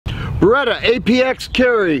Beretta APX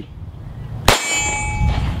Carry.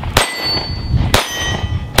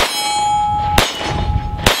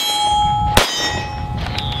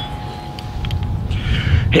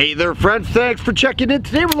 Hey there friends, thanks for checking in.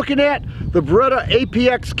 Today we're looking at the Beretta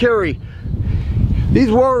APX Carry. These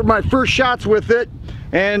were my first shots with it,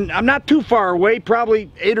 and I'm not too far away,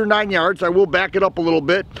 probably 8 or 9 yards. I will back it up a little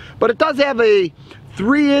bit, but it does have a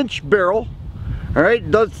 3-inch barrel. All right,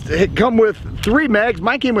 it does come with 3 mags.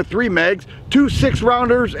 Mine came with 3 mags, 2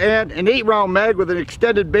 6-rounders and an 8-round mag with an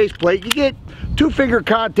extended base plate. You get 2-finger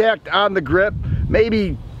contact on the grip,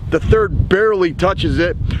 maybe the third barely touches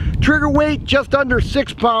it. Trigger weight just under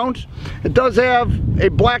 6 pounds. It does have a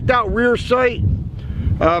blacked out rear sight,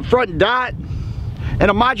 front dot,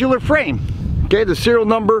 and a modular frame. Okay, the serial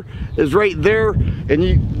number is right there, and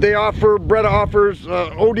Beretta offers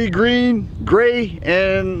OD green, gray,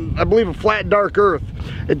 and I believe a flat dark earth.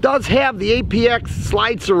 It does have the APX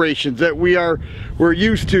slide serrations that we're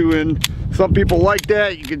used to, and some people like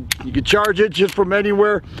that. You could charge it just from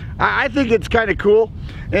anywhere. I think it's kind of cool,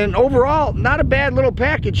 and overall, not a bad little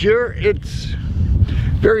package here. It's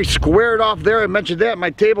very squared off there. I mentioned that in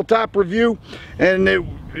my tabletop review, and it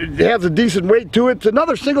has a decent weight to it. It's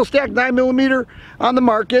another single stack 9mm on the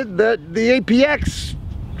market that the APX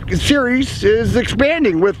series is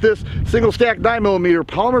expanding with this single stack 9mm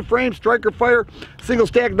polymer frame, striker fire, single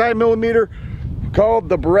stack 9mm called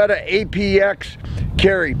the Beretta APX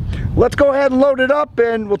Carry. Let's go ahead and load it up,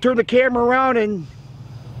 and we'll turn the camera around and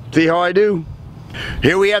see how I do.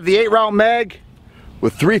 Here we have the 8-round mag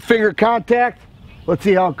with 3-finger contact. Let's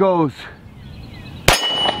see how it goes.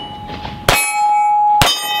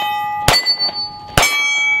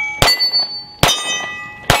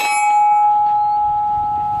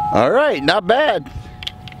 All right, not bad.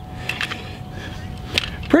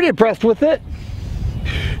 Pretty impressed with it.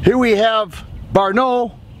 Here we have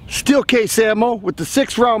Beretta steel case ammo with the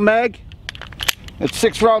 6-round mag. It's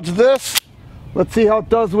 6 rounds of this. Let's see how it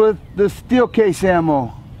does with the steel case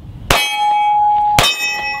ammo.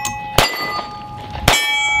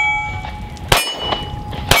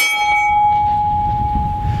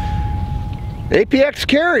 APX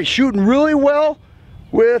Carry shooting really well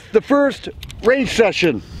with the first range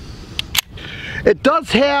session. It does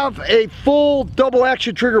have a full double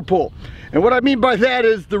action trigger pull, and what I mean by that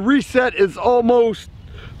is the reset is almost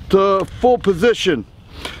to full position.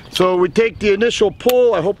 So we take the initial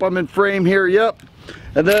pull, I hope I'm in frame here, yep,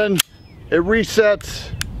 and then it resets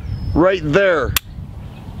right there.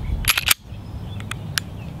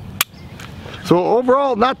 So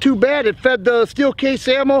overall, not too bad. It fed the steel case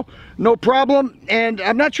ammo, no problem. And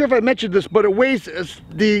I'm not sure if I mentioned this, but it weighs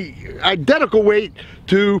the identical weight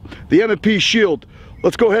to the M&P Shield.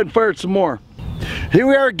 Let's go ahead and fire it some more. Here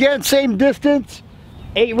we are again, same distance,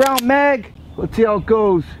 8-round mag. Let's see how it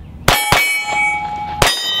goes.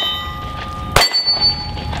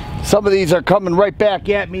 Some of these are coming right back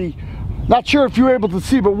at me. Not sure if you were able to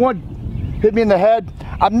see, but one hit me in the head.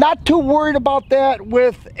 I'm not too worried about that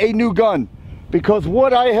with a new gun, because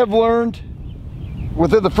what I have learned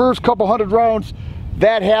within the first couple 100 rounds,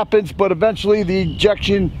 that happens, but eventually the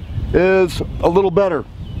ejection is a little better.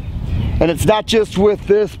 And it's not just with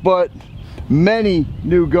this, but many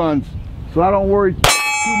new guns. So I don't worry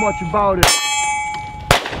too much about it.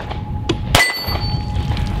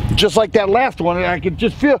 Just like that last one, I could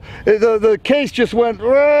just feel the case just went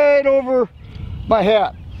right over my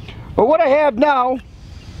hat. But what I have now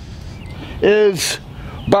is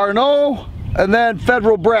Beretta and then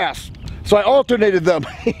Federal brass. So I alternated them.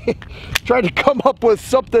 Tried to come up with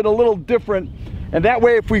something a little different, and that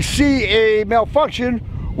way if we see a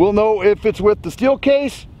malfunction, we'll know if it's with the steel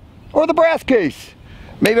case or the brass case.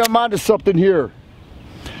 Maybe I'm onto something here.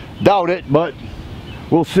 Doubt it, but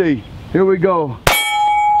we'll see. Here we go.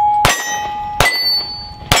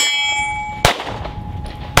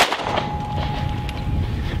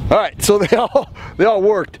 All right, so they all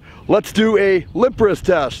worked. Let's do a limp wrist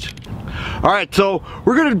test. All right, so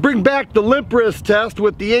we're gonna bring back the limp wrist test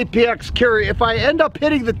with the APX Carry. If I end up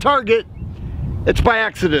hitting the target, it's by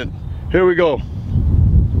accident. Here we go.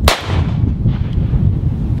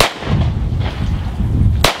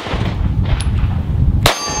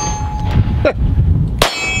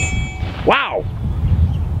 Wow.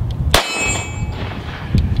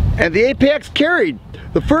 And the APX carried.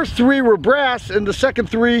 The first 3 were brass and the second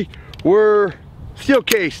 3 were steel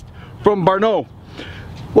cased from Beretta.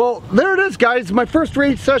 Well, there it is, guys. My first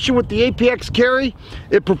range session with the APX Carry.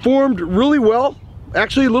 It performed really well,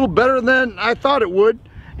 actually a little better than I thought it would,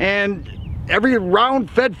 and every round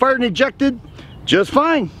fed, fired, and ejected just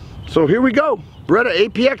fine. So here we go, Beretta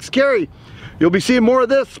APX Carry. you'll be seeing more of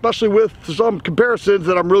this, especially with some comparisons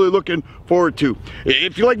that I'm really looking forward to.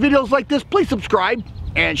 If you like videos like this, please subscribe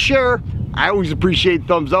and share. I always appreciate the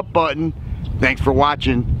thumbs up button. Thanks for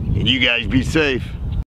watching, and you guys be safe.